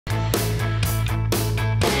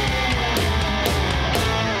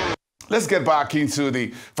Let's get back into the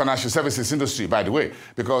financial services industry, by the way,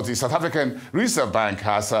 because the South African Reserve Bank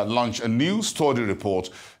has launched a new study report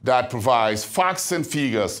that provides facts and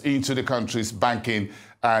figures into the country's banking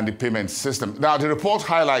and the payment system. Now, the report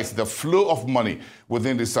highlights the flow of money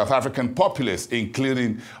within the South African populace,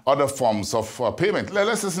 including other forms of payment.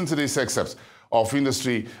 Let's listen to these excerpts of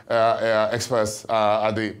industry experts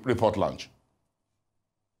at the report launch.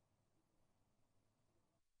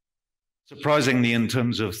 Surprisingly, in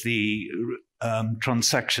terms of the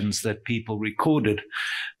transactions that people recorded,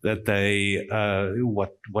 that they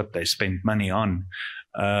what they spent money on,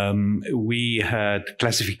 we had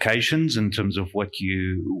classifications in terms of what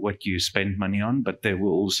you spent money on, but there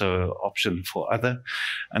were also options for other,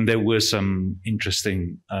 and there were some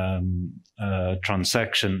interesting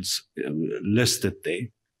transactions listed there.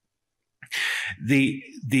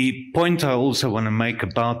 The point I also want to make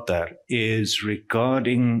about that is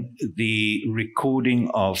regarding the recording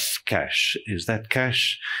of cash. Is that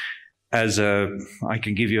cash as I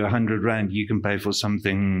can give you 100 Rand, you can pay for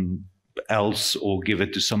something else or give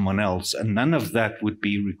it to someone else, and none of that would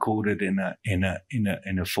be recorded in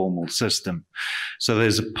a formal system. So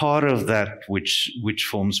there's a part of that which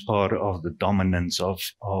forms part of the dominance of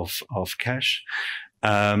cash,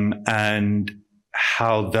 and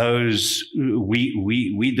how those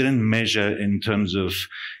we didn't measure in terms of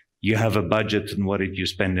you have a budget and what did you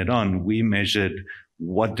spend it on. We measured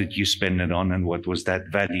what did you spend it on and what was that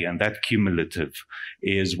value, and that cumulative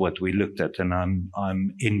is what we looked at. And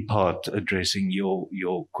I'm in part addressing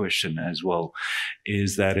your question as well,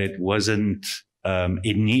 is that it wasn't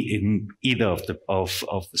in either of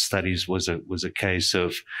the studies was a case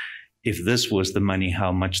of if this was the money,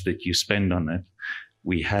 how much did you spend on it.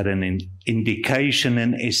 We had an indication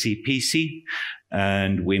in SCPC,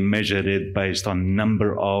 and we measured it based on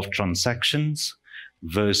number of transactions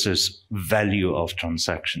versus value of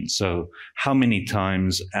transactions. So how many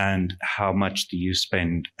times and how much do you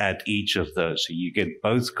spend at each of those? So you get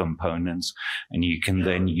both components, and you can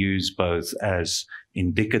then use both as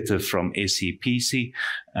indicative from SCPC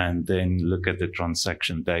and then look at the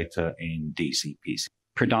transaction data in DCPC.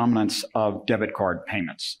 Predominance of debit card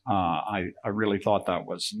payments. I really thought that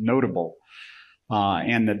was notable.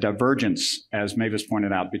 And the divergence, as Mavis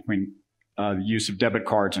pointed out, between the use of debit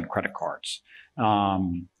cards and credit cards.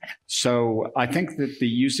 So I think that the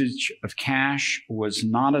usage of cash was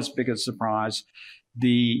not as big a surprise.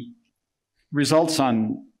 The results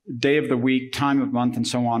on day of the week, time of month, and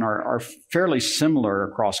so on are fairly similar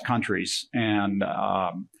across countries, and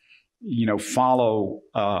follow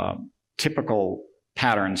typical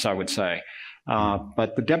patterns, I would say.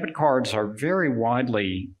 But the debit cards are very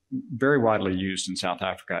widely used in South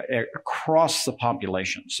Africa across the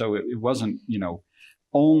population. So it wasn't,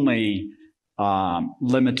 only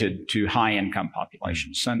limited to high-income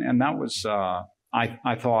populations. And that was,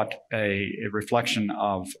 I thought, a reflection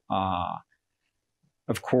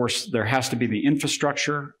of course, there has to be the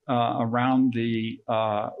infrastructure around the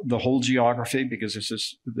whole geography, because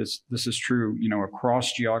this is true,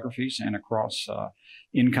 across geographies and across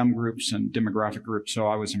income groups and demographic groups. So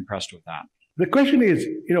I was impressed with that. The question is,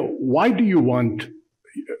 why do you want?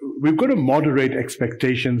 We've got to moderate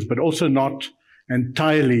expectations, but also not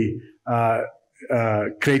entirely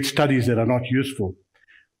create studies that are not useful.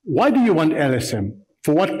 Why do you want LSM?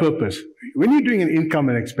 For what purpose? When you're doing an income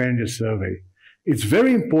and expenditure survey, it's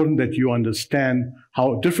very important that you understand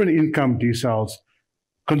how different income deciles,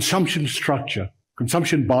 consumption structure,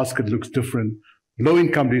 consumption basket looks different, low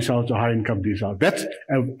income deciles to high income deciles. That's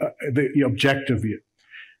the objective here.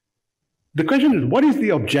 The question is, what is the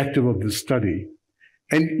objective of this study?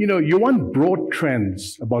 And you want broad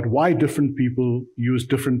trends about why different people use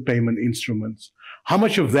different payment instruments. How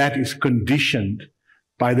much of that is conditioned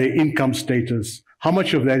by their income status? How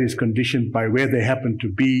much of that is conditioned by where they happen to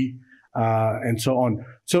be? And so on.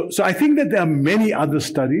 So I think that there are many other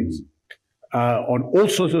studies on all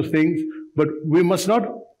sorts of things, but we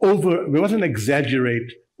mustn't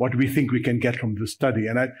exaggerate what we think we can get from this study.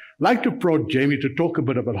 And I'd like to prod Jamie to talk a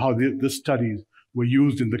bit about how these studies were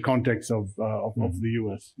used in the context of the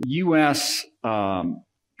U.S. U.S.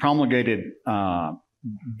 Promulgated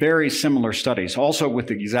very similar studies, also with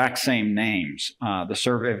the exact same names, the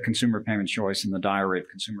Survey of Consumer Payment Choice and the Diary of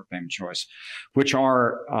Consumer Payment Choice, which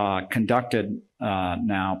are conducted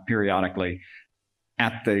now periodically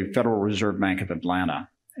at the Federal Reserve Bank of Atlanta.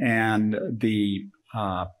 And the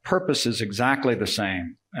purpose is exactly the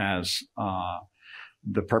same as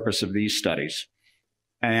the purpose of these studies.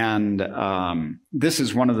 And this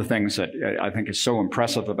is one of the things that I think is so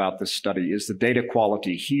impressive about this study is the data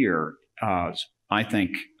quality here, I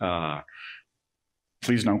think,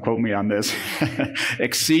 please don't quote me on this,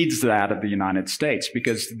 exceeds that of the United States,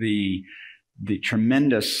 because the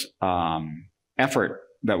tremendous effort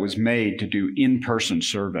that was made to do in-person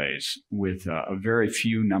surveys with a very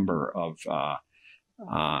few number of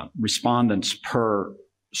respondents per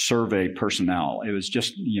survey personnel. It was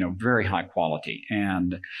just, very high quality.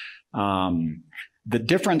 And the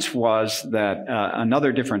difference was that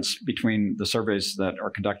another difference between the surveys that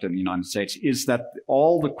are conducted in the United States is that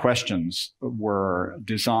all the questions were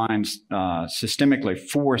designed systemically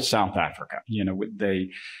for South Africa.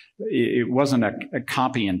 It wasn't a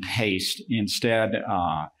copy and paste. Instead,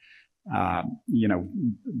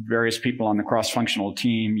 various people on the cross-functional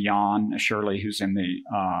team, Jan, Shirley, who's in the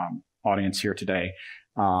audience here today,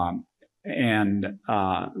 and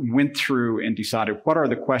went through and decided what are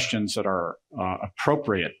the questions that are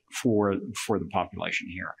appropriate for the population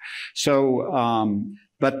here. So,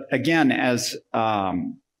 but again, as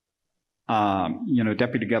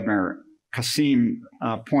Deputy Governor Kasim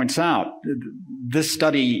points out, this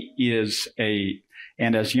study is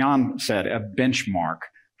and as Jan said, a benchmark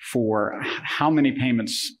for how many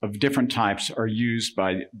payments of different types are used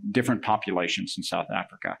by different populations in South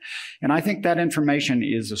Africa. And I think that information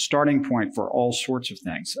is a starting point for all sorts of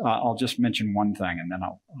things. I'll just mention one thing and then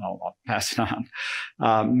I'll pass it on.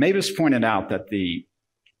 Mavis pointed out that the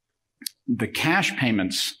cash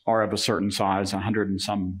payments are of a certain size,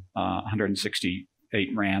 168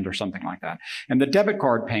 Rand or something like that. And the debit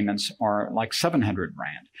card payments are like 700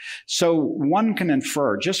 Rand. So one can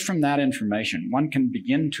infer, just from that information, one can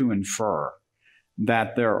begin to infer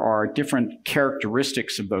that there are different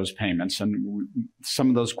characteristics of those payments. And some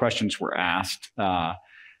of those questions were asked.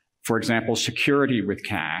 For example, security with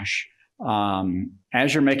cash.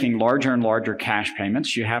 As you're making larger and larger cash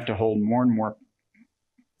payments, you have to hold more and more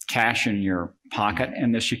cash in your pocket,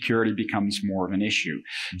 and the security becomes more of an issue.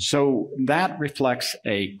 So that reflects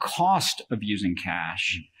a cost of using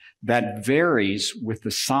cash that varies with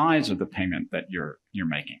the size of the payment that you're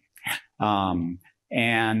making.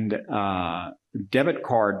 Debit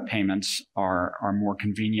card payments are more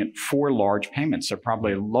convenient for large payments. They're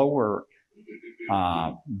probably lower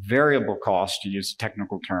variable cost, to use a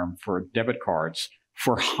technical term, for debit cards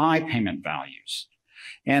for high payment values.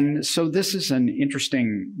 And so this is an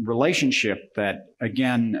interesting relationship that,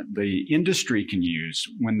 again, the industry can use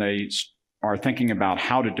when they are thinking about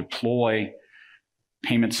how to deploy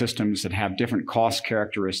payment systems that have different cost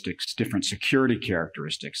characteristics, different security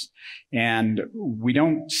characteristics. And we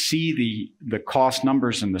don't see the cost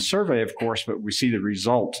numbers in the survey, of course, but we see the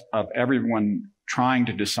result of everyone trying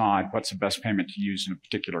to decide what's the best payment to use in a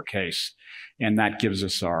particular case. And that gives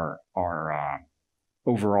us our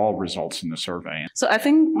overall results in the survey. So I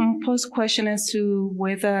think post question as to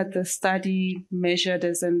whether the study measured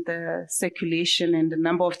as in the circulation and the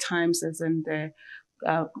number of times as in the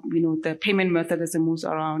the payment method as it moves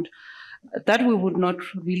around, that we would not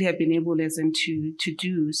really have been able as in to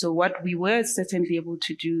do. So what we were certainly able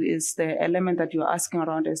to do is the element that you're asking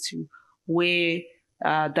around as to where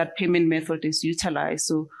that payment method is utilized.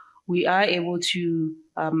 So we are able to,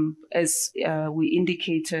 as we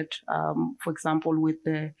indicated, for example, with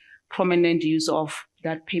the prominent use of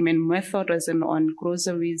that payment method as in on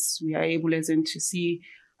groceries, we are able as in to see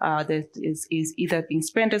that is either being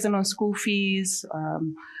spent as in on school fees,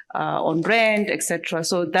 on rent, etc.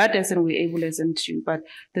 So that as in we're able as in to, but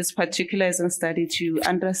this particular as in study to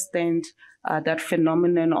understand that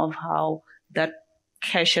phenomenon of how that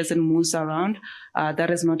cash as in moves around, that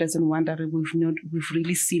is not as in one that we've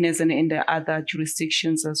really seen as in the other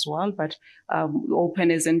jurisdictions as well, but open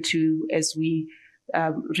as into as we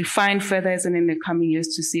refine further as in the coming years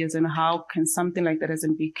to see as in how can something like that as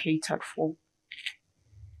in be catered for.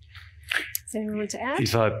 Does anyone want to add?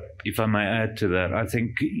 If I may add to that, I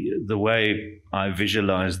think the way I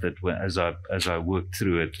visualized it as I worked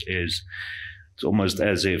through it is it's almost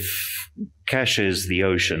as if cash is the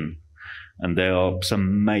ocean. And there are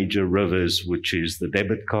some major rivers, which is the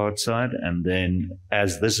debit card side. And then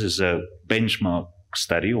as this is a benchmark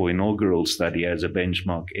study or inaugural study as a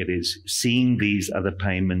benchmark, it is seeing these other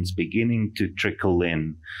payments beginning to trickle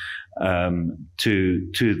in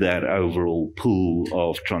to that overall pool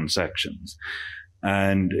of transactions.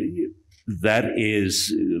 And that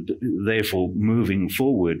is, therefore, moving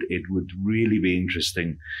forward, it would really be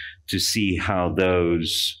interesting to see how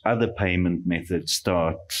those other payment methods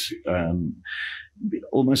start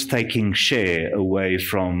almost taking share away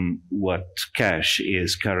from what cash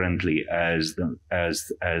is currently as the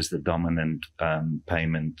dominant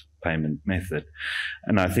payment method.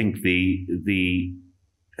 And I think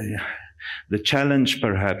The challenge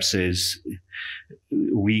perhaps is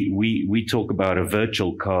we talk about a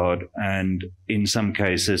virtual card, and in some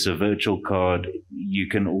cases a virtual card you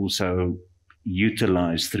can also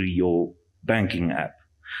utilize through your banking app.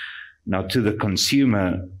 Now, to the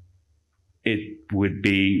consumer, it would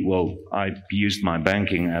be, well, I used my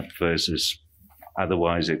banking app versus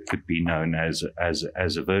otherwise it could be known as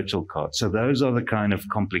a virtual card. So those are the kind of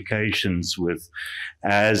complications with,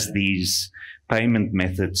 as these payment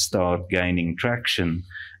methods start gaining traction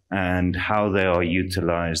and how they are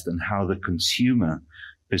utilized and how the consumer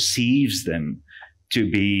perceives them to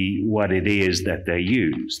be what it is that they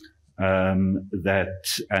used. And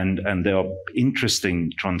there are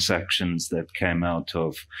interesting transactions that came out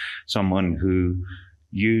of someone who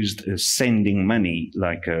used sending money,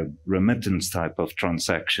 like a remittance type of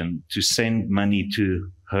transaction, to send money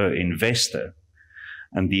to her investor,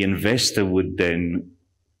 and the investor would then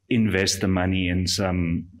invest the money in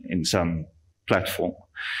some platform.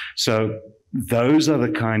 So those are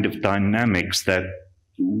the kind of dynamics that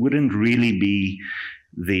wouldn't really be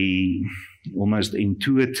the almost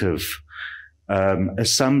intuitive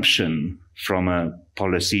assumption from a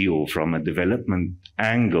policy or from a development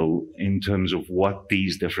angle in terms of what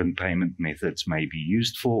these different payment methods may be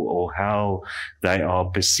used for or how they are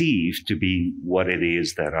perceived to be what it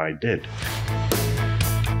is that I did.